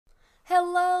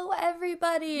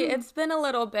everybody. It's been a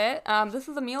little bit. This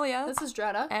is Amelia. This is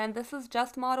Dretta. And this is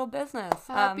Just Model Business.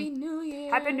 Happy New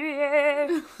Year. Happy New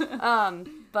Year.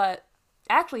 But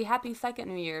actually, happy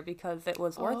second New Year because it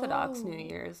was Orthodox New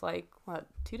Year's, like, what,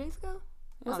 2 days ago?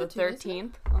 Was No, it the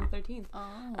 13th? On the 13th.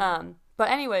 Oh. But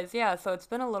anyways, yeah, so it's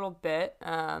been a little bit.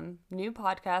 New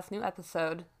podcast, new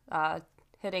episode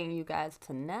hitting you guys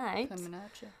tonight. Coming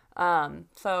at you.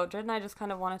 So Dred and I just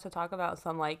kind of wanted to talk about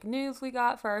some like news we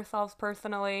got for ourselves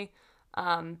personally,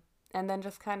 and then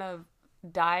just kind of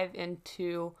dive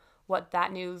into what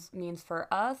that news means for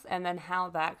us, and then how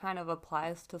that kind of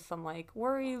applies to some like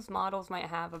worries models might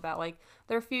have about like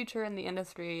their future in the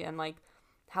industry, and like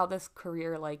how this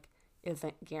career like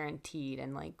isn't guaranteed,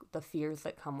 and like the fears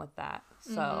that come with that.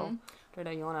 So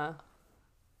Dred, you wanna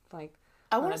like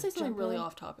I want to say something really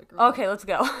off topic. Okay, let's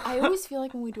go. I always feel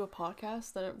like when we do a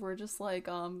podcast that we're just like,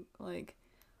 okay,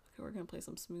 we're gonna play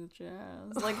some smooth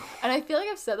jazz, like, and I feel like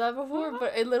I've said that before,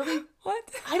 but it literally, what?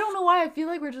 I don't know why I feel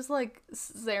like we're just like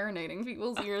serenading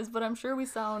people's ears, but I'm sure we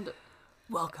sound.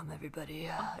 Welcome everybody.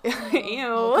 Ew.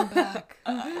 Welcome back.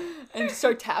 And just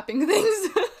start tapping things.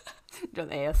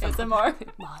 Just ASMR.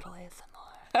 Model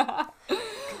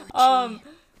ASMR.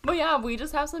 But yeah, we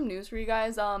just have some news for you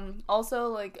guys. Also,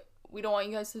 like, we don't want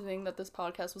you guys to think that this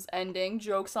podcast was ending.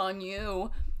 Joke's on you.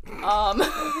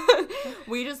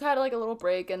 We just had like a little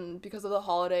break, and because of the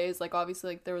holidays, like obviously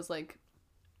like there was like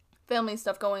family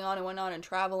stuff going on and whatnot and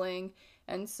traveling,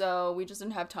 and so we just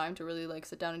didn't have time to really like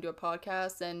sit down and do a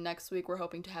podcast. And next week we're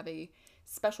hoping to have a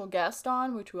special guest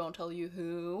on, which we won't tell you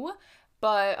who.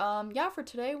 But yeah, for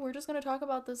today we're just gonna talk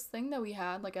about this thing that we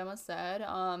had, like Emma said.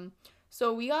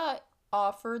 So we got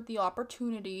offered the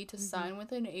opportunity to sign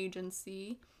with an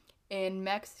agency in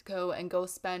Mexico and go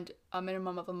spend a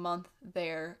minimum of a month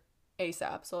there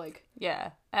ASAP. So like,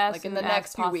 yeah, like in the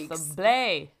next few weeks.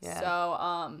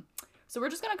 Yeah. So we're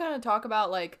just gonna kind of talk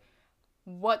about like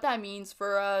what that means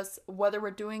for us, whether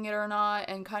we're doing it or not,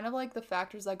 and kind of like the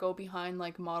factors that go behind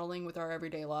like modeling with our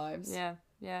everyday lives.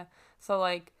 Yeah. So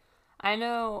like, I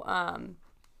know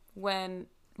when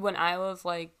I was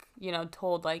like, you know,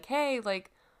 told like, hey,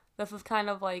 like, this is kind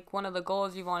of like one of the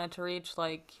goals you wanted to reach.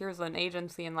 Like, here's an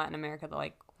agency in Latin America that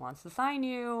like wants to sign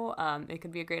you. It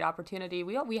could be a great opportunity.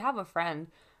 We have a friend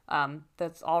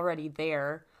that's already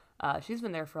there. She's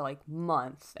been there for like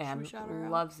months and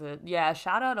loves it. Yeah,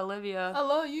 shout out Olivia. I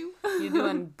love you. You're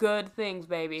doing good things,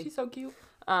 baby. She's so cute.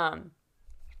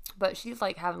 But she's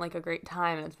like having like a great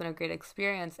time, and it's been a great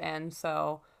experience. And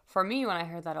so for me, when I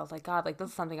heard that, I was like, God, like this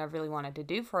is something I've really wanted to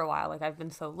do for a while. Like I've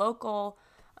been so local.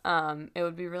 It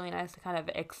would be really nice to kind of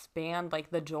expand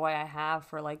like the joy I have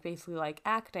for like basically like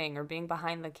acting or being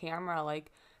behind the camera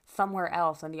like somewhere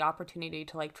else, and the opportunity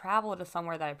to like travel to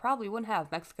somewhere that I probably wouldn't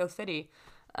have, Mexico City.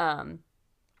 And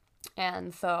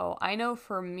so I know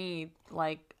for me,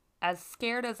 like as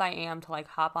scared as I am to like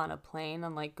hop on a plane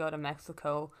and like go to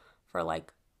Mexico for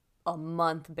like a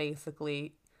month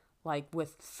basically, like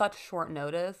with such short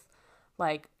notice,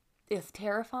 like it's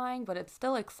terrifying, but it's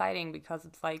still exciting because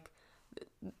it's like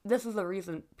this is the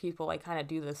reason people like kind of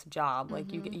do this job.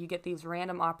 Like you get these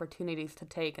random opportunities to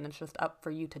take, and it's just up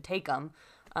for you to take them.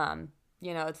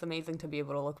 You know, it's amazing to be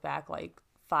able to look back like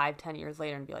 5-10 years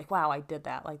later and be like, wow, I did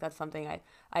that. Like that's something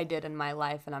I did in my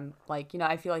life, and I'm like, you know,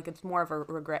 I feel like it's more of a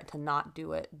regret to not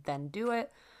do it than do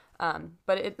it.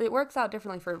 But it works out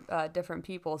differently for different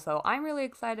people. So I'm really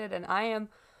excited, and I am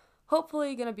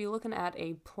hopefully going to be looking at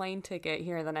a plane ticket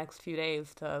here in the next few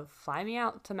days to fly me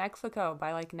out to Mexico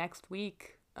by like next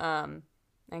week, and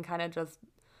kind of just,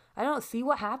 I don't know, see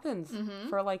what happens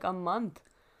for like a month.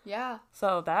 Yeah.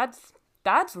 So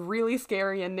that's really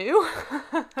scary and new.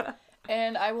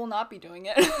 And I will not be doing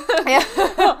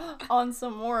it. On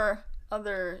some more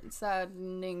other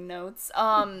saddening notes.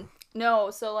 No,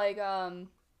 so like,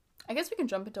 I guess we can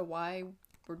jump into why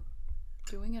we're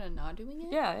doing it and not doing it.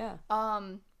 Yeah.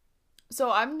 So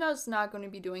I'm just not going to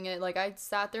be doing it. Like, I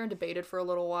sat there and debated for a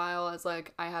little while as,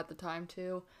 like, I had the time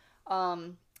to.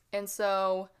 And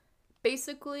so,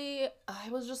 basically, I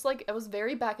was just, like, I was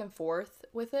very back and forth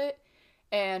with it.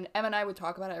 And Em and I would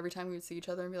talk about it every time we would see each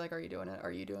other and be like, are you doing it?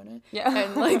 Are you doing it? Yeah.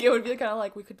 And, like, it would be kind of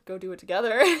like we could go do it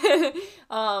together.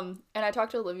 And I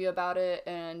talked to Olivia about it,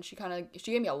 and she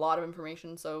gave me a lot of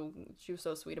information, so she was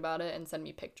so sweet about it and sent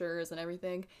me pictures and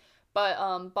everything.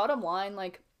 But bottom line,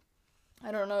 like,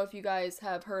 I don't know if you guys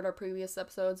have heard our previous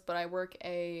episodes, but I work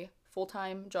a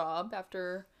full-time job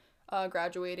after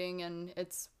graduating, and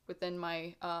it's within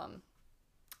my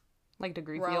like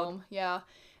degree realm. field. Yeah.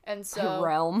 And so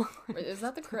realm. Is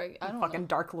that the correct? I don't Fucking know.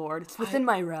 Dark Lord. It's within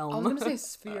my I realm. was gonna say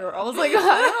sphere. I was like, I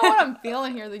don't know what I'm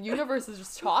feeling here. The universe is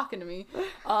just talking to me.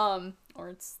 Or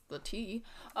it's the tea.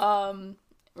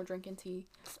 We're drinking tea.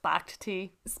 Sparked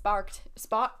tea. Sparked.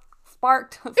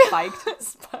 Sparked. Spiked.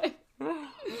 Spiked.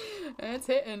 It's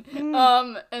hitting.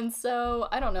 And so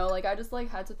I don't know, like I just like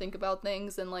had to think about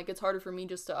things, and like it's harder for me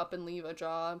just to up and leave a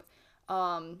job,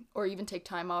 or even take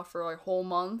time off for a whole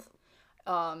month,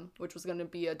 which was gonna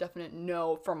be a definite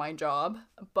no for my job.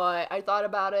 But I thought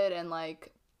about it, and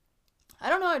like I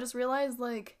don't know, I just realized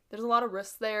like there's a lot of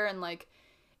risks there, and like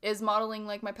is modeling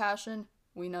like my passion?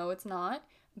 We know it's not.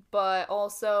 But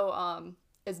also,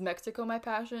 is Mexico my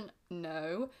passion?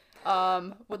 No.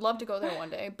 Would love to go there one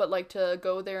day, but like to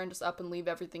go there and just up and leave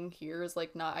everything here is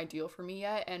like not ideal for me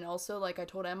yet. And also, like I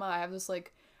told Emma, I have this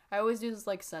like I always do this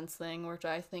like sense thing, which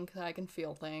I think that I can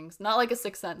feel things. Not like a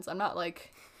sixth sense. I'm not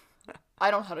like I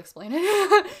don't know how to explain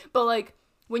it. But like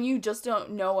when you just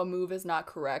don't know a move is not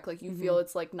correct, like you feel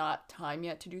it's like not time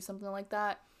yet to do something like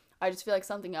that. I just feel like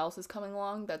something else is coming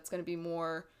along that's gonna be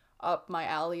more up my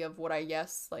alley of what I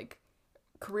guess like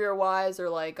career-wise, or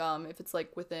like if it's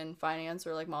like within finance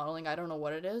or like modeling. I don't know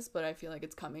what it is, but I feel like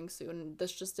it's coming soon.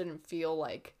 This just didn't feel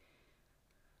like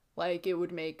it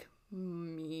would make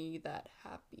me that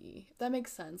happy, if that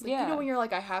makes sense. Like, Yeah. you know when you're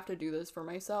like, I have to do this for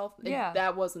myself, like, Yeah.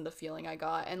 that wasn't the feeling I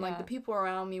got. And like Yeah. the people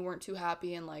around me weren't too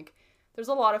happy, and like there's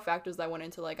a lot of factors that went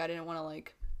into like I didn't want to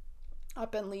like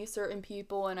up and leave certain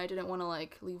people, and I didn't want to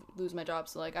like lose my job.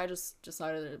 So like I just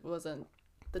decided it wasn't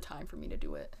the time for me to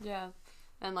do it. Yeah.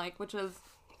 And like, which is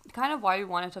kind of why we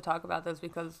wanted to talk about this,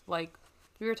 because like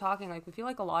we were talking, like we feel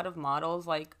like a lot of models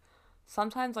like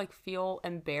sometimes like feel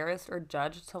embarrassed or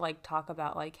judged to like talk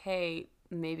about like, hey,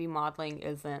 maybe modeling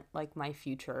isn't like my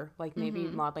future, like maybe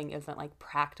modeling isn't like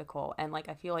practical. And like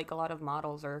I feel like a lot of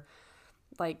models are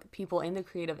like people in the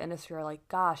creative industry are like,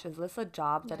 gosh, is this a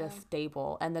job that is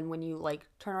stable? And then when you like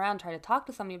turn around and try to talk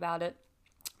to somebody about it,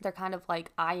 they're kind of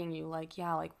like eyeing you like,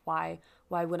 yeah, like why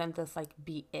wouldn't this like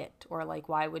be it? Or like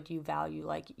why would you value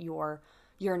like your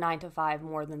 9 to 5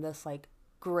 more than this like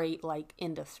great like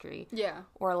industry? Yeah.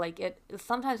 Or like it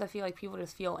sometimes I feel like people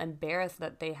just feel embarrassed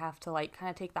that they have to like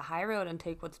kind of take the high road and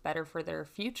take what's better for their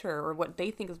future, or what they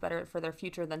think is better for their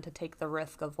future, than to take the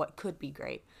risk of what could be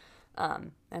great.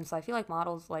 And so I feel like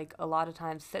models like a lot of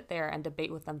times sit there and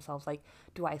debate with themselves like,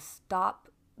 do I stop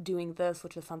doing this,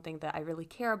 which is something that I really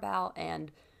care about,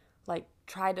 and like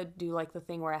try to do like the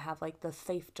thing where I have like the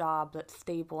safe job that's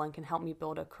stable and can help me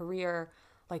build a career?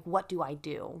 Like what do I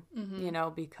do? You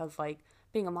know, because like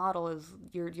being a model is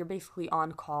you're basically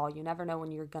on call. You never know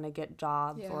when you're gonna get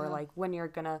jobs, or like when you're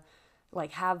gonna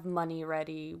like have money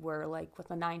ready, where like with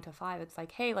a 9 to 5 it's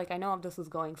like, hey, like I know this is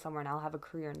going somewhere and I'll have a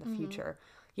career in the future.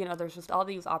 You know, there's just all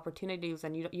these opportunities,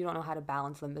 and you don't know how to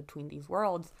balance them between these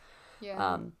worlds.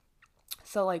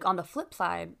 So like on the flip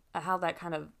side, how that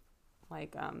kind of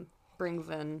like brings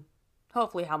in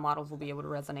hopefully how models will be able to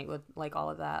resonate with like all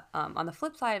of that. On the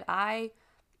flip side, I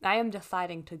am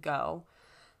deciding to go.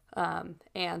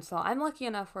 And so I'm lucky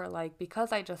enough where like,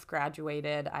 because I just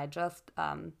graduated, I just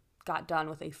got done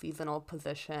with a seasonal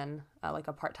position, like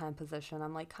a part-time position.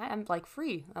 I'm like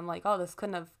free. I'm like, oh, this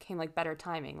couldn't have came like better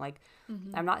timing. Like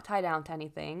I'm not tied down to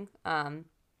anything.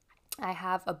 I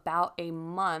have about a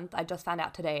month. I just found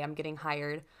out today I'm getting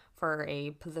hired for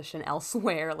a position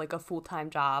elsewhere, like a full-time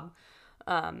job.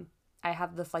 I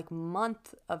have this like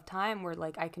month of time where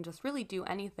like I can just really do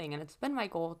anything. And it's been my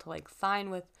goal to like sign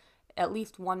with at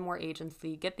least one more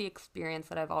agency, get the experience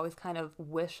that I've always kind of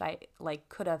wish I like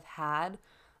could have had.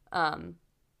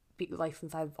 Like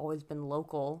since I've always been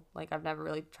local, like I've never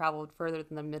really traveled further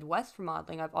than the Midwest for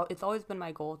modeling. It's always been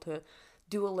my goal to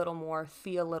do a little more,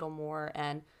 see a little more,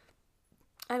 and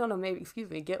I don't know, maybe,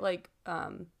 get like,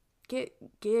 get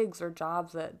gigs or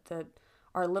jobs that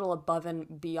are a little above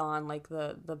and beyond like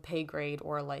the pay grade,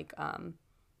 or like,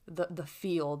 the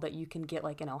field that you can get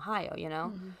like in Ohio, you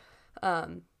know?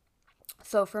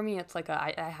 So for me, it's like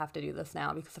I have to do this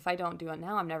now, because if I don't do it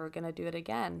now, I'm never going to do it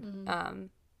again.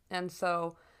 And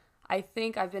so I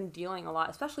think I've been dealing a lot,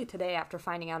 especially today after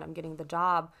finding out I'm getting the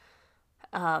job.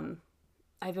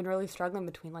 I've been really struggling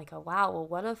between like, oh wow, well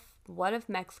what if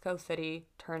Mexico City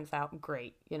turns out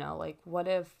great? You know, like what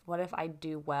if I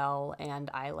do well and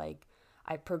I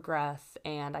progress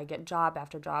and I get job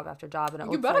after job after job, and it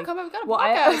You looks better like, come up. We got a well,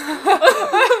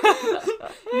 podcast.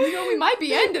 You know we might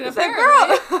be ending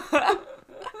apparently.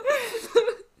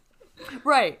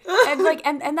 Right. And like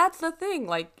and that's the thing.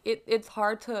 Like it's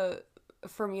hard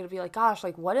for me to be like, gosh,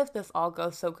 like what if this all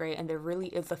goes so great and there really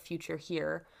is a future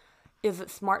here? Is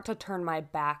it smart to turn my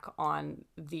back on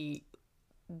the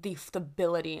the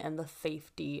stability and the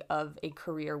safety of a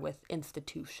career with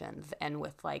institutions and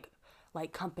with like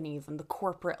companies and the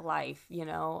corporate life, you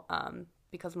know,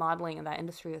 because modeling in that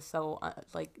industry is so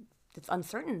like it's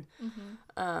uncertain.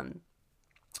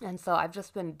 And so I've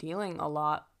just been dealing a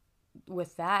lot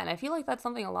with that, and I feel like that's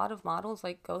something a lot of models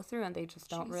like go through and they just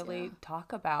don't really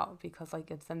talk about because like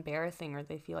it's embarrassing, or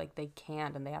they feel like they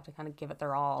can't and they have to kind of give it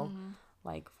their all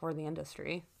like for the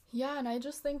industry. Yeah, and I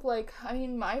just think like, I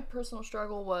mean, my personal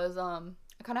struggle was I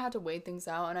kind of had to weigh things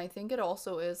out, and I think it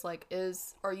also is like,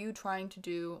 are you trying to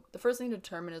do, the first thing to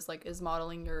determine is like, is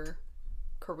modeling your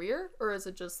career, or is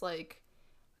it just like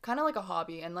kind of like a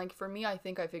hobby? And like for me, I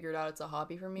think I figured out it's a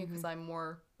hobby for me because I'm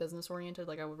more business oriented.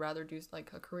 Like I would rather do like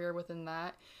a career within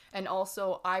that. And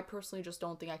also I personally just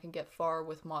don't think I can get far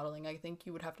with modeling. I think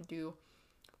you would have to do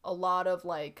a lot of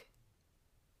like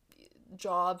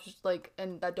jobs like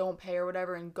and that don't pay or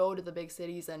whatever, and go to the big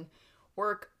cities and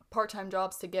work part-time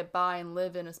jobs to get by and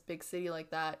live in a big city like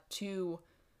that to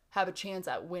have a chance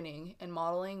at winning in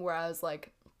modeling. Whereas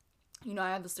like, you know,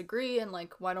 I have this degree, and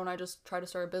like, why don't I just try to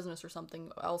start a business or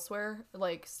something elsewhere,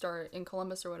 like start in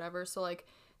Columbus or whatever. So like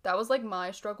that was like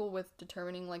my struggle with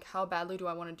determining like how badly do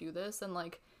I want to do this. And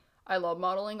like I love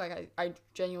modeling, like I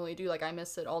genuinely do, like I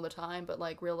miss it all the time, but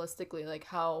like realistically, like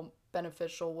how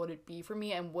beneficial would it be for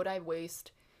me, and would I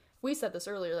waste, we said this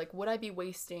earlier, like would I be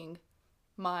wasting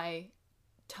my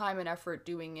time and effort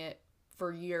doing it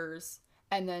for years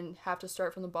and then have to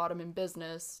start from the bottom in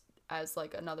business as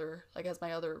like another, like as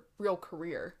my other real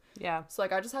career. Yeah. So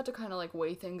like I just had to kind of like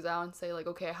weigh things out and say like,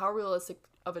 okay, how realistic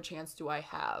of a chance do I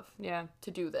have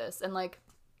to do this? And like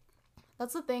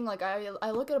that's the thing, like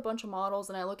I look at a bunch of models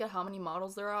and I look at how many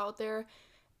models there are out there,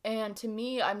 and to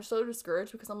me I'm so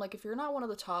discouraged because I'm like, if you're not one of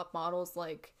the top models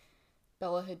like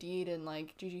Bella Hadid and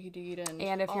like Gigi Hadid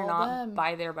and if you're not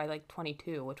by like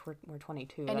 22, which we're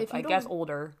 22, and that's I guess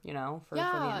older, you know, for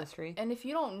the industry. And if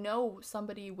you don't know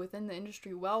somebody within the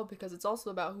industry well, because it's also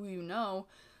about who you know,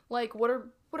 like what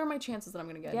are my chances that I'm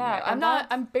gonna get? Yeah,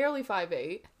 I'm barely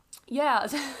 5'8". Yeah,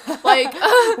 like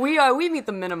we meet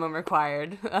the minimum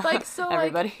required. Like so,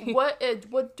 everybody. Like,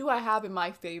 what do I have in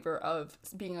my favor of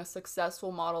being a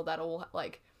successful model that will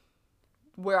like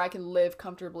where I can live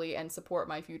comfortably and support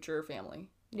my future family?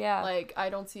 Yeah, like I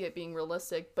don't see it being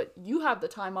realistic. But you have the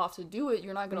time off to do it.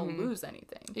 You're not gonna lose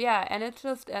anything. Yeah, and it's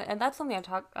just, and that's something I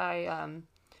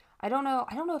don't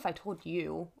know if I told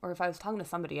you or if I was talking to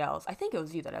somebody else. I think it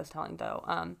was you that I was telling though.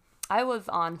 I was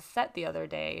on set the other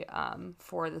day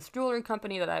for this jewelry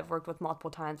company that I've worked with multiple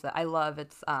times that I love.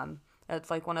 It's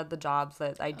like one of the jobs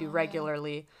that I do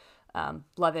regularly.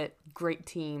 Love it. Great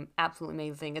team. Absolutely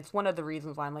amazing. It's one of the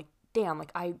reasons why I'm like, damn,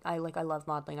 like I love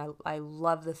modeling. I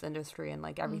love this industry and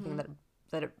like everything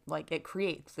that it like it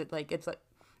creates. It like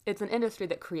it's an industry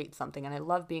that creates something, and I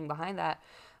love being behind that.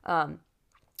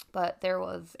 But there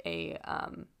was the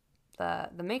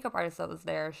makeup artist that was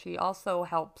there. She also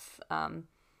helps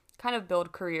kind of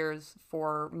build careers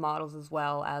for models as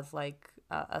well as like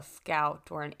a scout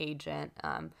or an agent.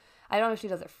 I don't know if she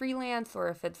does it freelance or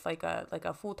if it's like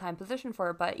a full-time position for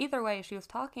her, but either way, she was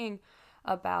talking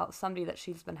about somebody that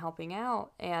she's been helping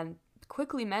out and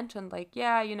quickly mentioned like,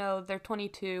 yeah, you know, they're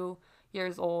 22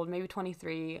 years old, maybe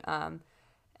 23.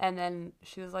 And then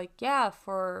she was like, yeah,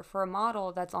 for a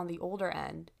model that's on the older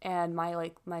end. And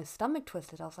my stomach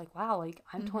twisted. I was like, wow, like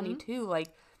I'm 22, like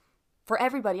for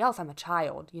everybody else, I'm a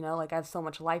child, you know, like I have so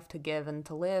much life to give and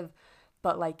to live.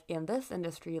 But like in this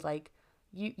industry, like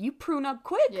you prune up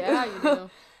quick. Yeah, you do.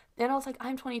 And I was like,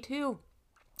 I'm 22.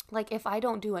 Like if I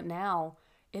don't do it now,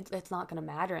 it's not going to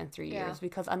matter in 3 years,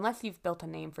 because unless you've built a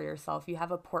name for yourself, you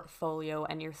have a portfolio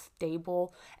and you're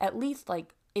stable, at least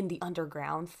like in the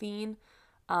underground scene,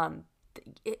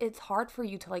 it's hard for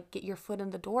you to like get your foot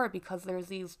in the door because there's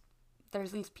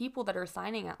these people that are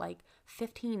signing at like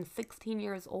 15, 16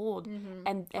 years old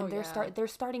and they're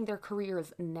starting their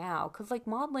careers now. Cause like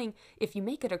modeling, if you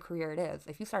make it a career, it is.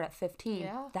 If you start at 15,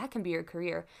 that can be your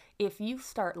career. If you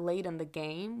start late in the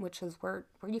game, which is where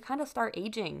you kind of start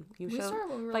aging. We started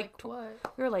when we were like what?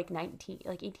 We were like 19,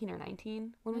 like 18 or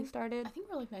 19 when we started. I think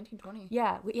we were like 19, 20.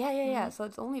 Yeah. So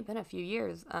it's only been a few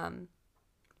years.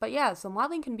 But yeah, so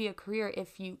modeling can be a career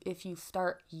if you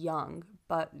start young.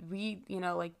 But we, you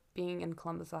know, like being in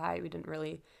Columbus, Ohio, we didn't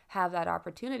really have that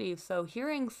opportunity. So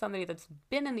hearing somebody that's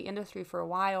been in the industry for a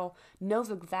while, knows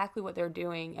exactly what they're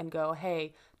doing, and go,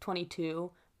 hey,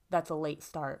 22, that's a late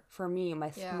start. For me,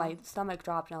 my stomach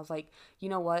dropped, and I was like, you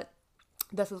know what?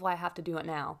 This is why I have to do it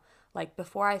now. Like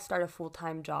before I start a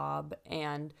full-time job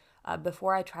and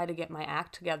before I try to get my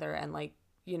act together and like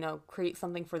create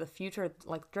something for the future,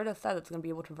 like Drita said, it's going to be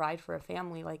able to provide for a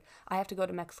family. Like, I have to go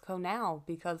to Mexico now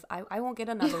because I won't get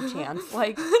another chance.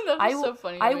 Like, That's so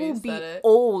funny. I will be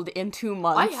old in 2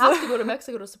 months. I have to go to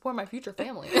Mexico to support my future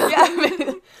family.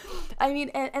 Yeah, I mean,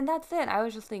 and that's it. I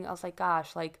was just thinking, I was like,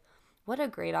 gosh, like, what a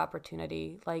great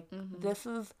opportunity. Like, this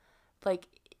is, like,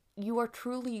 you are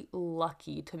truly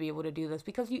lucky to be able to do this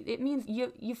because it means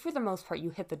you for the most part, you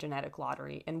hit the genetic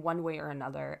lottery in one way or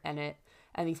another,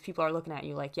 and these people are looking at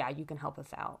you like, yeah, you can help us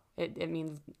out. It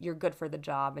means you're good for the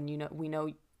job, and we know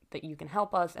that you can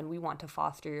help us, and we want to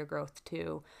foster your growth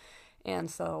too. And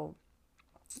so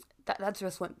that's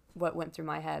just what went through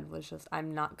my head, was just,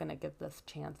 I'm not going to get this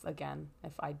chance again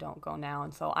if I don't go now.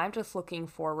 And so I'm just looking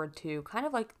forward to kind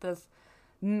of like this,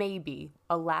 maybe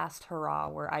a last hurrah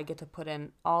where I get to put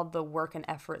in all the work and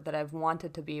effort that I've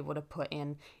wanted to be able to put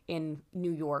in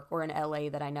New York or in LA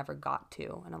that I never got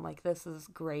to. And I'm like, this is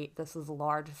great. This is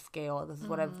large scale. This is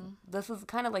this is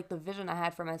kind of like the vision I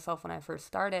had for myself when I first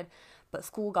started, but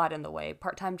school got in the way.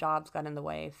 Part-time jobs got in the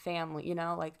way. Family,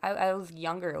 like I was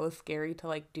younger. It was scary to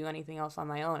like do anything else on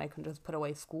my own. I couldn't just put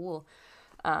away school.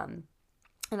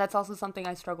 And that's also something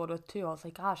I struggled with too. I was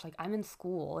like, gosh, like I'm in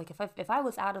school. Like if I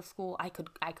was out of school, I could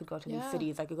go to these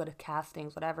cities. I could go to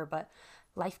castings, whatever. But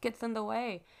life gets in the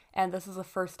way. And this is the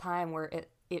first time where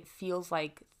it feels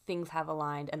like things have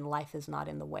aligned and life is not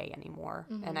in the way anymore.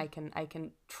 And I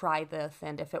can try this.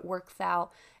 And if it works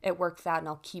out, and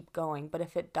I'll keep going. But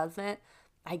if it doesn't,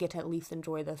 I get to at least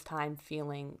enjoy this time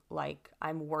feeling like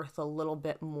I'm worth a little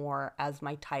bit more as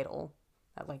my title,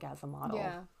 like as a model.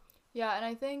 Yeah. And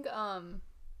I think,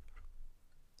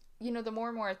 the more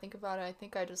and more I think about it, I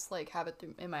think I just, like, have it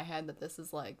in my head that this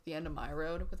is, like, the end of my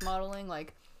road with modeling.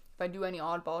 Like, if I do any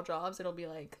oddball jobs, it'll be,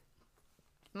 like,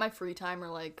 my free time or,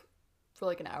 like, for,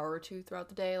 like, an hour or two throughout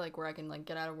the day, like, where I can, like,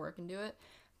 get out of work and do it.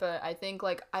 But I think,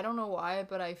 like, I don't know why,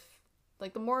 but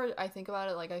the more I think about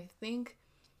it, like,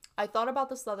 I thought about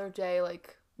this the other day,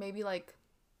 like, maybe, like,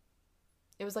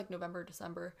 it was, like, November,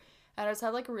 December, and I just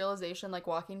had, like, a realization, like,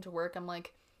 walking to work, I'm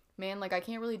like, man, like, I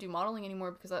can't really do modeling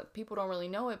anymore because people don't really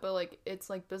know it, but, like,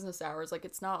 it's, like, business hours. Like,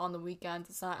 it's not on the weekends.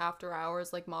 It's not after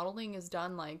hours. Like, modeling is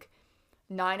done, like,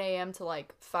 9 a.m. to,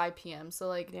 like, 5 p.m. So,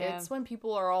 like, it's when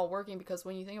people are all working, because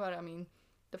when you think about it, I mean,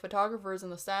 the photographers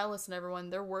and the stylists and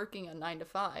everyone, they're working at 9 to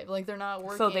 5. Like, they're not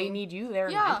working. So they need you there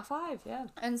 9 to 5, yeah.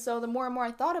 And so the more and more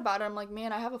I thought about it, I'm like,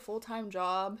 man, I have a full-time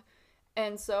job.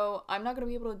 And so I'm not going to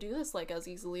be able to do this, like, as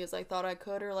easily as I thought I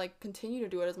could, or, like, continue to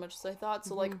do it as much as I thought.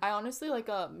 So, like, I honestly, like,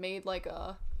 made, like,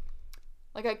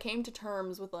 I came to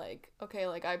terms with, like, okay,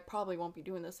 like, I probably won't be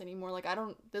doing this anymore. Like,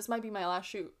 this might be my last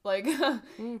shoot. Like,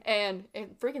 and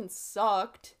it freaking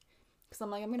sucked, because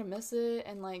I'm like, I'm going to miss it.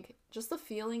 And, like, just the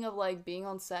feeling of, like, being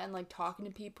on set and, like, talking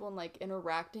to people and, like,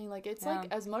 interacting. Like, it's,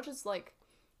 like, as much as, like,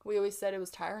 we always said it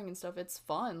was tiring and stuff, it's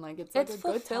fun. Like, it's like, a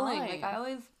good time. Like, I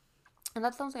always... And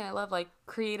that's something I love, like,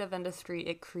 creative industry,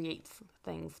 it creates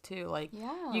things, too. Like,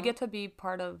 you get to be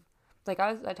part of, like,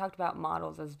 I talked about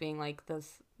models as being, like,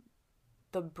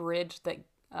 the bridge that,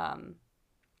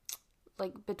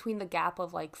 like, between the gap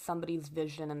of, like, somebody's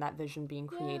vision and that vision being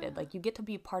created. Like, you get to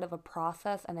be part of a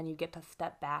process, and then you get to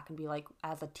step back and be, like,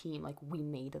 as a team, like, we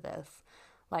made this.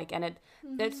 Like, and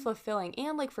it's fulfilling.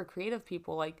 And, like, for creative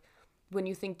people, like, when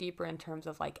you think deeper in terms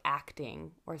of like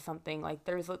acting or something, like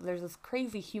there's this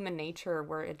crazy human nature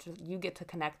where it just, you get to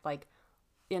connect like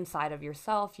inside of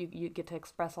yourself, you get to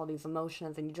express all these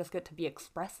emotions, and you just get to be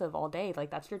expressive all day. Like,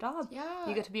 that's your job.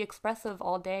 You get to be expressive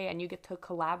all day, and you get to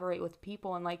collaborate with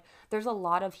people, and like there's a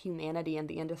lot of humanity in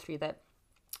the industry that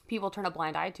people turn a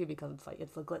blind eye to because it's like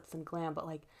it's the glitz and glam, but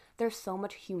like there's so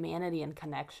much humanity and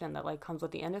connection that like comes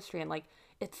with the industry, and like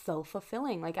it's so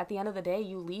fulfilling. Like at the end of the day,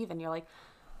 you leave and you're like,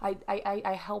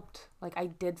 I helped, like, I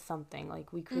did something,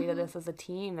 like, we created this as a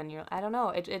team, and I don't know,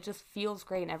 it just feels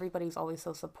great, and everybody's always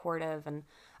so supportive, and,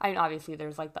 I mean, obviously,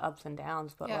 there's, like, the ups and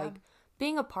downs, but, like,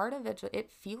 being a part of it, it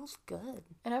feels good.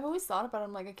 And I've always thought about it,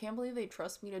 I'm like, I can't believe they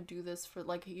trust me to do this for,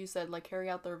 like you said, like, carry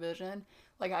out their vision.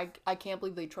 Like, I can't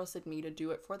believe they trusted me to do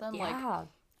it for them. Like,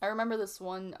 I remember this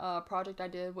one project I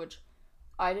did, which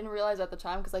I didn't realize at the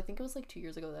time, because I think it was, like, 2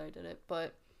 years ago that I did it,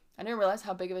 but I didn't realize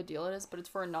how big of a deal it is, but it's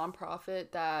for a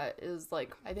nonprofit that is,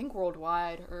 like, I think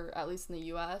worldwide, or at least in the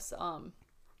U.S.,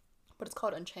 but it's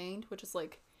called Unchained, which is,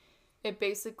 like, it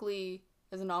basically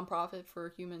is a nonprofit for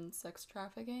human sex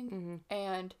trafficking,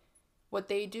 and what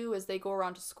they do is they go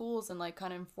around to schools and, like,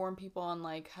 kind of inform people on,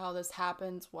 like, how this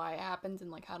happens, why it happens,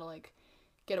 and, like, how to, like,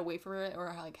 get away from it,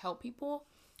 or, like, help people,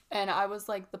 and I was,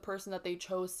 like, the person that they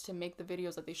chose to make the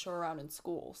videos that they show around in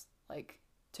schools, like,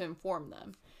 to inform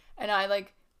them, and I,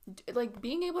 like,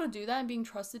 being able to do that and being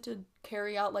trusted to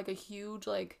carry out, like, a huge,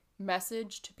 like,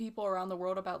 message to people around the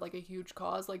world about like a huge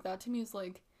cause, like that to me is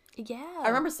like, Yeah. I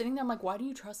remember sitting there, I'm like, why do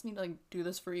you trust me to like do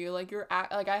this for you? Like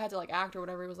like I had to like act or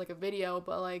whatever, it was like a video,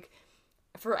 but like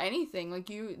for anything, like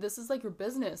this is like your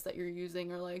business that you're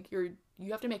using, or like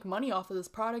you have to make money off of this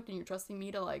product, and you're trusting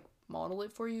me to like model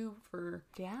it for you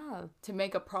to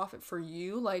make a profit for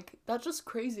you. Like that's just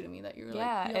crazy to me that you're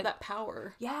like you have that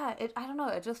power. Yeah, I don't know,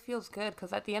 it just feels good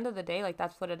because at the end of the day, like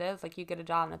that's what it is. Like you get a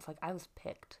job and it's like I was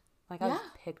picked. Like I was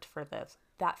picked for this.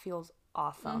 That feels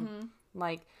awesome.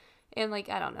 Like, and like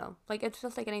I don't know, like it's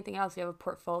just like anything else. You have a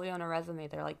portfolio and a resume.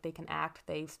 They're like they can act,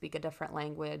 they speak a different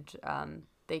language,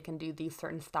 they can do these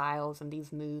certain styles and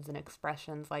these moods and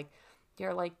expressions. Like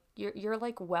you're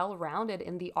like well rounded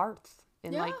in the arts.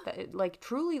 And like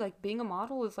truly, like being a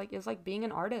model is like being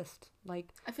an artist. Like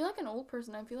I feel like an old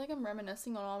person. I feel like I'm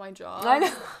reminiscing on all my jobs. I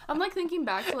know. I'm like thinking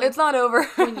back to like it's not over.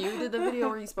 when you did the video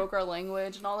where you spoke our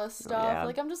language and all this stuff. Yeah.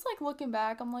 Like I'm just like looking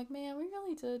back. I'm like, man, we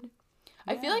really did.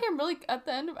 Yeah. I feel like I'm really at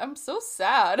the end. I'm so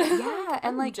sad. Yeah,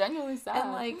 and like genuinely sad.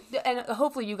 And like, and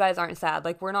hopefully you guys aren't sad.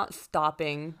 Like we're not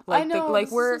stopping. Like I know.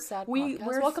 Like we're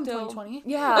welcome still, 2020.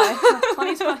 Yeah,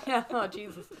 2020. Yeah. Oh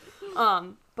Jesus.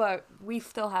 But we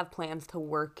still have plans to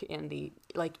work in the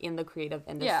creative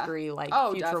industry,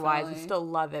 future wise. We still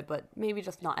love it, but maybe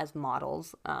just not as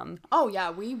models. Oh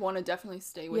yeah, we want to definitely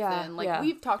stay within.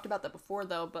 We've talked about that before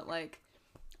though, but like,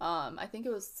 I think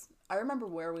it was. I remember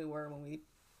where we were when we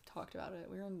talked about it.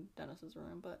 We were in Dennis's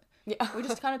room, but we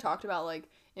just kind of talked about like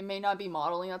it may not be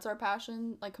modeling that's our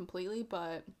passion like completely,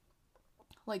 but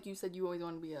like you said, you always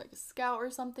want to be like a scout or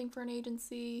something for an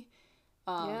agency.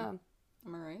 Am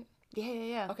I right?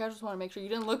 Yeah. Okay, I just want to make sure you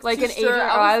didn't look like too an agent.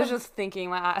 I was just thinking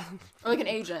or like an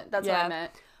agent. That's what I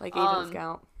meant. Like agent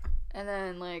scout. And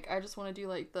then like I just want to do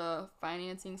like the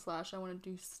financing / I want to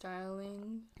do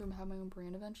styling. Have my own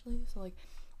brand eventually. So like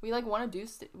we like want to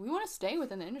we want to stay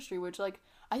within the industry, which like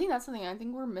I think that's something I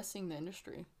think we're missing the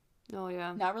industry. Oh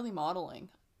yeah. Not really modeling.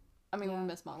 I mean, we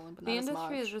miss modeling, but not as much. The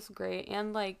industry is just great,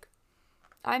 and like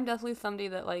I'm definitely somebody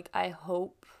that like I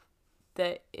hope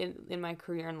that in my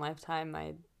career and lifetime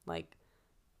I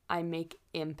make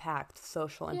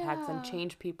social impacts and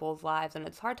change people's lives, and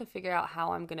it's hard to figure out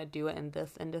how I'm gonna do it in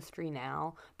this industry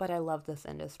now, but I love this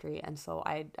industry, and so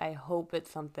I hope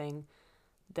it's something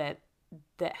that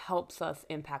helps us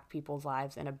impact people's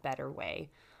lives in a better way.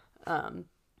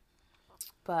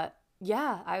 But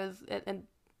yeah, I was and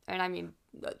I mean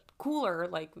cooler,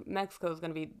 like Mexico is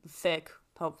gonna be sick.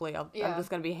 Hopefully I'm just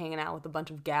going to be hanging out with a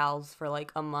bunch of gals for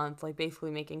like a month, like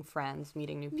basically making friends,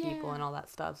 meeting new people and all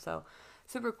that stuff. So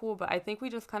super cool. But I think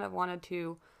we just kind of wanted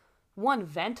to,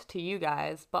 vent to you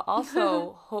guys, but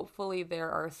also hopefully there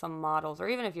are some models, or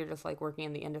even if you're just like working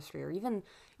in the industry, or even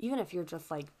if you're just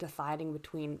like deciding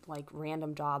between like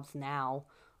random jobs now,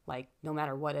 like no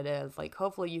matter what it is, like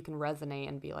hopefully you can resonate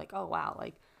and be like, oh wow,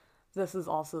 like this is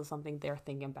also something they're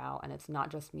thinking about, and it's not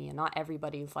just me, and not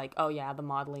everybody's like, oh yeah, the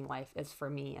modeling life is for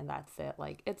me and that's it.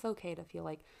 Like it's okay to feel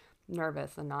like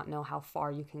nervous and not know how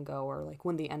far you can go, or like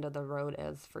when the end of the road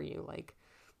is for you. Like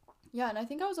and I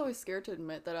think I was always scared to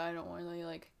admit that I don't really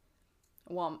like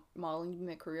want modeling to be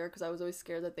my career, because I was always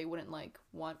scared that they wouldn't like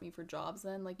want me for jobs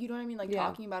then, like, you know what I mean? Like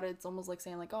talking about it, it's almost like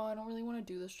saying like, oh, I don't really want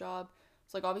to do this job.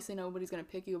 It's like obviously nobody's gonna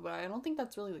pick you, but I don't think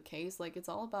that's really the case. Like it's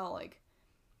all about like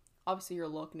obviously your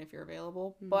look and if you're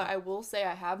available. But I will say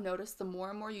I have noticed the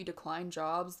more and more you decline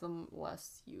jobs, the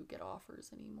less you get offers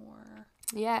anymore.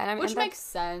 Yeah, and I mean, which makes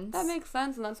sense. That makes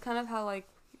sense, and that's kind of how like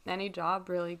any job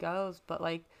really goes. But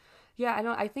like, yeah,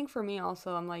 I think for me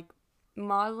also, I'm like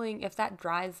modeling. If that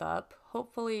dries up,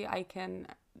 hopefully I can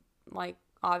like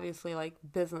obviously like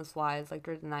business wise, like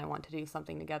Jordan and I want to do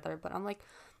something together. But I'm like,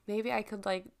 maybe I could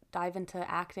like dive into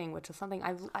acting, which is something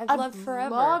I've loved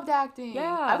forever. Loved acting.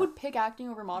 Yeah, I would pick acting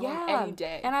over modeling any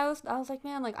day. And I was like,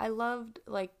 man, like I loved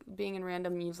like being in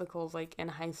random musicals like in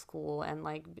high school, and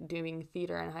like doing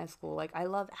theater in high school. Like I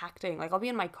love acting. Like I'll be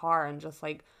in my car and just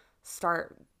like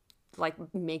start like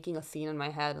making a scene in my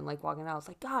head and like walking out. I was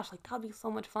like, gosh, like that'd be so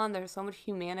much fun. There's so much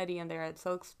humanity in there. It's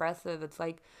so expressive. It's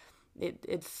like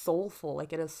it's soulful.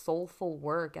 Like it is soulful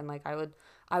work, and like I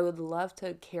would love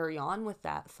to carry on with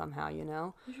that somehow, you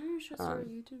know? I'm sure you should start a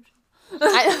YouTube channel.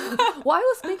 I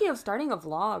was thinking of starting a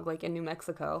vlog, like, in New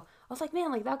Mexico. I was like,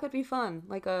 man, like, that could be fun.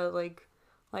 Like,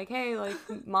 hey, like,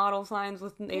 model signs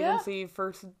with an agency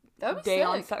first day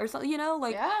on set or something, you know?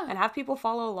 Like, and have people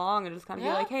follow along and just kind of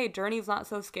be like, hey, journey's not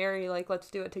so scary. Like, let's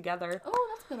do it together.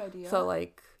 Oh, that's a good idea. So,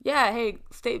 like, yeah, hey,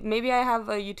 maybe I have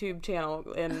a YouTube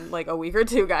channel in, like, a week or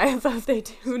two, guys, so stay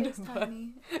tuned.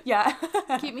 Tiny. Yeah.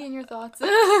 Keep me in your thoughts.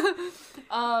 But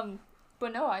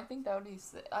no, I think that would be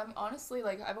sick. I mean, honestly,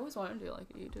 like, I've always wanted to do, like,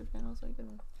 a YouTube channel, so I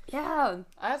can Yeah.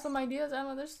 I have some ideas,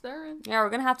 Emma. They're stirring. Yeah, we're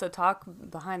gonna have to talk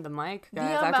behind the mic,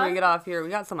 guys. After we get off here, we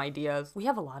got some ideas. We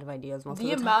have a lot of ideas most of the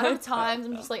time. The amount of times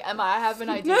I'm just like, Emma, I have an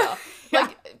idea.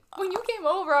 Like, when you came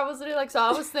over, I was literally like, so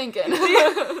I was thinking.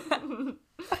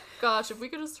 Gosh, if we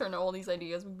could just turn all these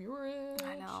ideas, we'd be rich.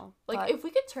 I know. Like, if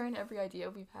we could turn every idea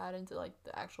we've had into, like,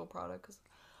 the actual product, because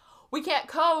we can't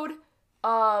code,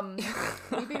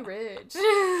 we'd be rich.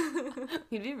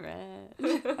 We'd be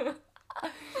rich.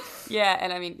 Yeah,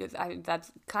 and I mean,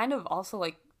 that's kind of also,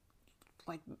 like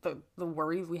the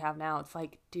worries we have now. It's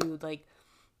like, dude, like,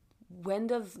 when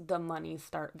does the money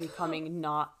start becoming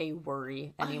not a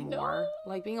worry anymore?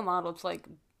 Like, being a model, it's like,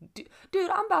 dude,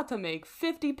 I'm about to make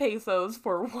 50 pesos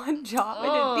for one job.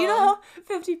 Oh. You know,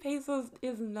 50 pesos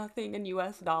is nothing in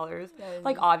US dollars.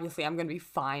 Like, obviously, I'm going to be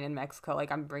fine in Mexico.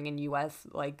 Like, I'm bringing US,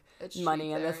 like,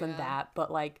 money and this and that.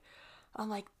 But, like, I'm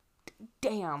like,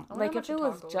 damn. Like, if it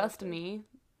was just me,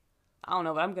 I don't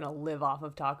know, but I'm going to live off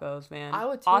of tacos, man. I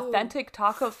would too. Authentic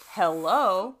tacos.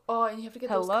 Hello. Oh, and you have to get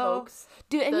those Cokes.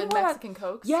 Dude, and the you know Mexican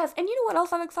Cokes. Yes, and you know what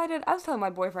else I'm excited? I was telling my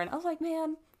boyfriend, I was like,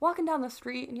 man, walking down the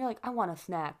street and you're like, I want a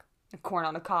snack. Corn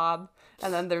on the cob,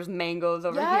 and then there's mangoes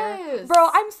over here. Bro,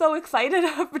 I'm so excited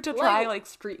to try like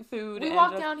street food. We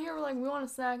walk down here, we're like, we want a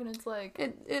snack, and it's like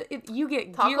you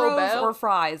get gyros or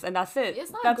fries, and that's it.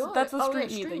 It's not that's good. That's the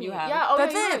street meat that you have. Yeah,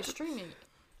 that's it. Right, street meat.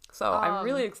 So I'm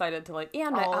really excited to like,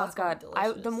 and oh god,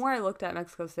 the more I looked at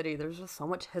Mexico City, there's just so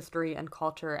much history and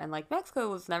culture, and like Mexico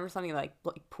was never something that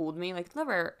like pulled me. Like, it's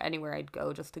never anywhere I'd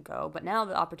go just to go. But now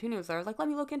the opportunity was there. I was like, let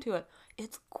me look into it.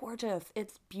 It's gorgeous.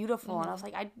 It's beautiful. And I was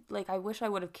like, I wish I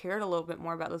would have cared a little bit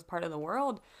more about this part of the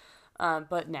world.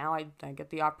 But now I get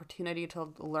the opportunity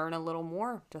to learn a little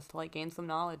more, just to like gain some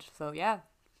knowledge. So yeah,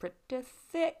 pretty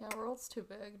sick. Yeah, world's too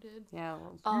big, dude. Yeah,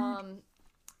 world's big.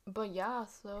 But yeah,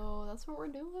 so that's what we're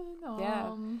doing.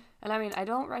 Yeah, and I mean, I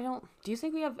don't. Do you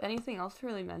think we have anything else to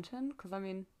really mention? Because I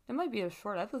mean, it might be a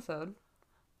short episode.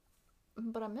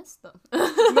 But I missed them.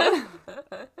 I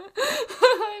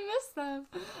missed them.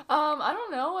 I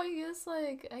don't know.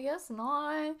 I guess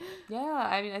not. Yeah,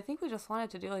 I mean, I think we just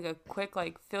wanted to do like a quick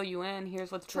like fill you in.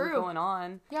 Here's what's been going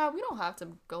on. Yeah, we don't have to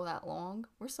go that long.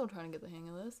 We're still trying to get the hang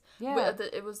of this. Yeah,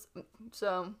 it was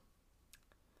so.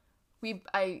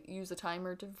 I use a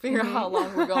timer to figure out how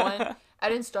long we're going. I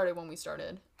didn't start it when we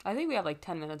started. I think we have like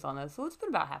 10 minutes on this, so it's been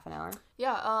about half an hour.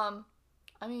 Yeah,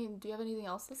 I mean, do you have anything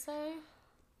else to say?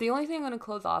 The only thing I'm going to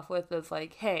close off with is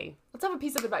like, hey. Let's have a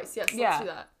piece of advice. Yes, let's do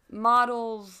that.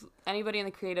 Models, anybody in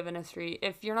the creative industry,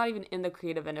 if you're not even in the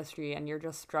creative industry and you're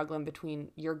just struggling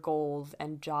between your goals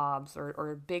and jobs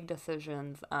or big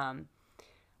decisions, I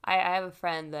have a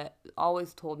friend that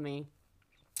always told me,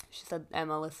 she said,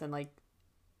 Emma, listen, like,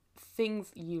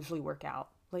 things usually work out.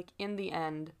 Like, in the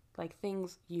end, like,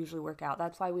 things usually work out.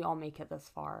 That's why we all make it this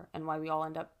far and why we all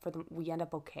end up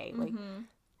okay. Like,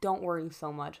 don't worry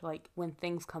so much. Like, when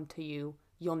things come to you,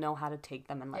 you'll know how to take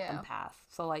them and let them pass.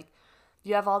 So, like,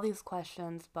 you have all these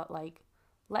questions, but, like,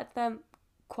 let them,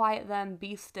 quiet them,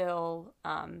 be still.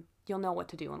 You'll know what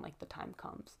to do when, like, the time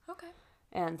comes. Okay.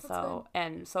 And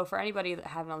so for anybody that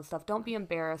having all this stuff, don't be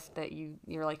embarrassed that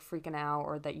you're like freaking out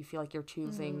or that you feel like you're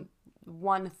choosing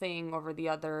one thing over the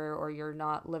other, or you're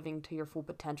not living to your full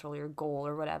potential, your goal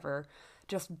or whatever.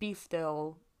 Just be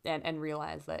still and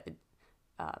realize that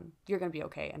you're going to be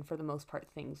okay. And for the most part,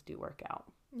 things do work out.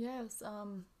 Yes.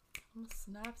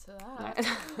 Snap to that.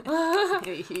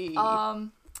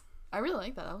 I really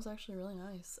like that. That was actually really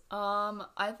nice.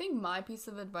 I think my piece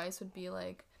of advice would be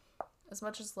like, as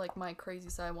much as like my crazy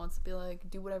side wants to be like,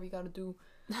 do whatever you got to do,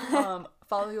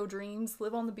 follow your dreams,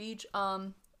 live on the beach.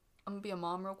 I'm gonna be a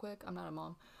mom real quick. I'm not a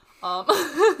mom.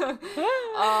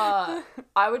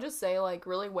 I would just say like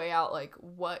really weigh out like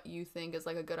what you think is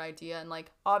like a good idea, and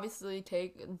like obviously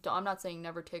I'm not saying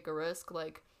never take a risk.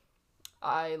 Like,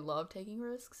 I love taking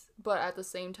risks, but at the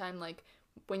same time, like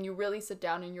when you really sit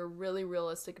down and you're really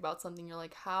realistic about something, you're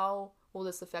like, how will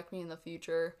this affect me in the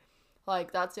future?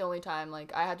 Like, that's the only time,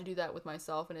 like, I had to do that with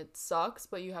myself, and it sucks,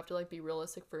 but you have to, like, be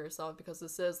realistic for yourself, because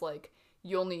this is, like,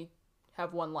 you only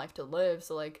have one life to live,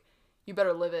 so, like, you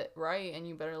better live it right, and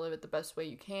you better live it the best way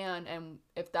you can, and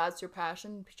if that's your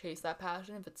passion, chase that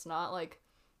passion. If it's not, like,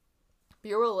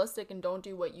 be realistic and don't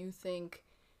do what you think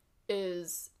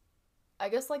is, I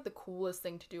guess, like, the coolest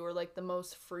thing to do, or, like, the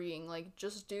most freeing. Like,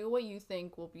 just do what you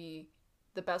think will be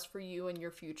the best for you and your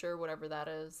future, whatever that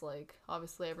is. Like,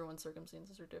 obviously everyone's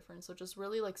circumstances are different, so just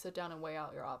really like sit down and weigh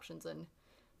out your options and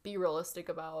be realistic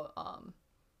about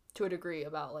to a degree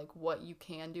about like what you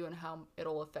can do and how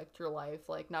it'll affect your life,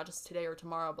 like not just today or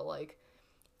tomorrow, but like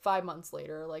 5 months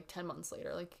later, like 10 months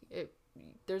later. Like,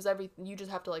 you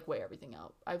just have to like weigh everything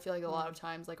out. I feel like a lot of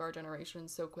times like our generation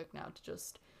is so quick now to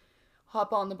just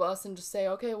hop on the bus and just say,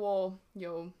 okay, well,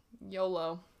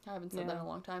 YOLO. I haven't said that in a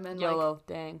long time. And YOLO, like,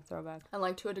 dang, throwback. And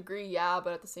like to a degree, yeah,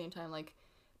 but at the same time, like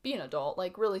be an adult,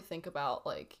 like really think about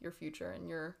like your future and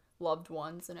your loved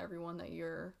ones and everyone that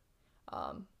you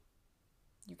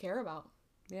care about.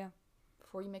 Yeah.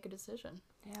 Before you make a decision.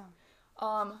 Yeah.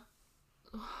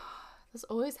 This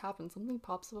always happens. Something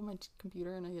pops up on my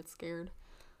computer and I get scared.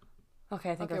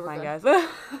 Okay, I think we're fine, good. guys. I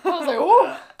was like,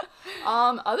 whoa.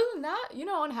 Other than that,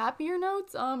 on happier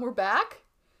notes, we're back.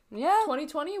 Yeah.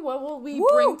 2020, what will we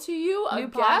bring to you? New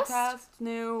podcast,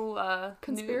 new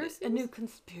conspiracies? New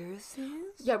conspiracies?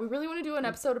 Yeah, we really want to do an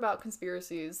episode about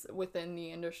conspiracies within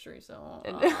the industry. So,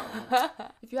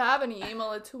 if you have any,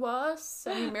 email it to us.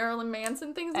 Any Marilyn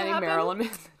Manson things that happened? Marilyn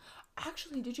Manson.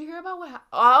 Actually, did you hear about what happened?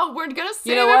 Oh, we're going to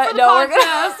save it for the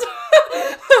podcast.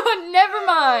 Never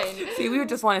mind. See, we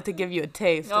just wanted to give you a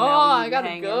taste. I got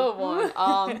a good one.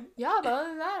 Yeah, but other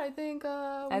than that, I think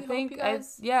hope you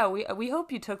guys... we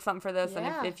hope you took something for this.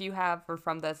 Yeah. And if you have, or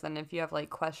from this, and if you have like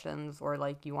questions or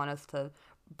like you want us to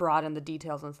broaden the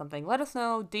details on something, let us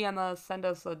know. DM us, send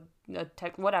us a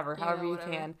text, whatever, however you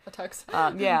can. A text.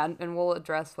 And we'll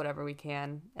address whatever we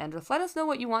can. And just let us know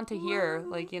what you want to hear.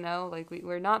 Like,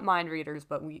 we're not mind readers,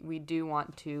 but we do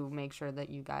want to make sure that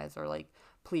you guys are like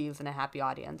pleased and a happy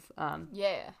audience. Let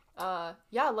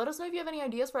us know if you have any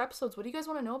ideas for episodes. What do you guys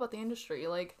want to know about the industry?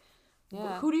 Like,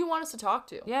 who do you want us to talk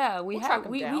to? Yeah, we have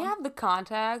the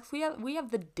contacts. We have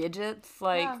the digits.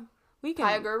 Like, we can.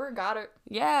 Kaya Gerber got it.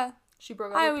 Yeah. She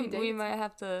broke up with Pete we might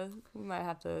have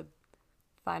to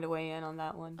find a way in on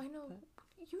that one. I know. But...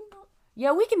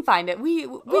 Yeah, we can find it. We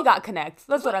got connects.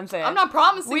 That's what I'm saying. I'm not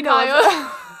promising,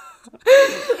 Kaya.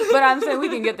 But I'm saying we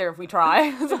can get there if we try.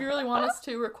 If you really want us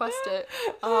to, request it.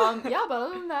 But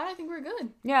other than that, I think we're good.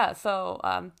 Yeah, so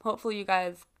hopefully you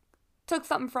guys took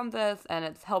something from this and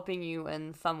it's helping you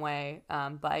in some way.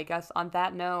 But I guess on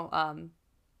that note,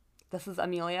 this is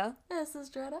Amelia. This is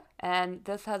Dretta. And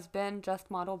this has been Just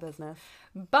Model Business.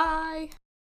 Bye.